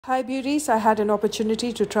Hi beauties, I had an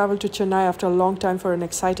opportunity to travel to Chennai after a long time for an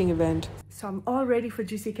exciting event. So I'm all ready for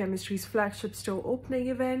Juicy Chemistry's flagship store opening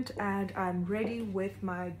event, and I'm ready with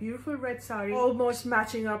my beautiful red sari, almost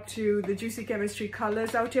matching up to the Juicy Chemistry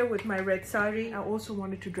colors out here with my red sari. I also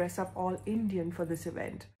wanted to dress up all Indian for this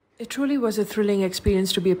event. It truly was a thrilling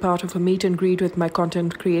experience to be a part of a meet and greet with my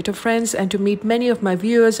content creator friends and to meet many of my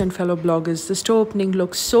viewers and fellow bloggers. The store opening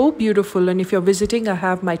looks so beautiful, and if you're visiting, I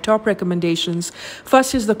have my top recommendations.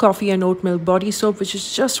 First is the coffee and oat milk body soap, which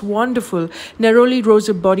is just wonderful. Neroli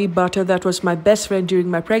rosehip body butter, that was my best friend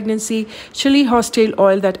during my pregnancy. Chili horsetail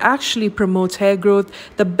oil that actually promotes hair growth.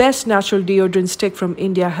 The best natural deodorant stick from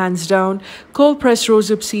India, hands down. Cold pressed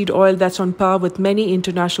rosehip seed oil, that's on par with many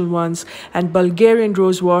international ones. And Bulgarian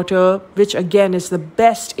rose water, which again is the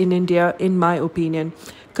best in India in my opinion.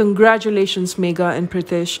 Congratulations Megha and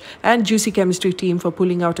Pritish and Juicy Chemistry team for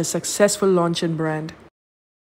pulling out a successful launch and brand.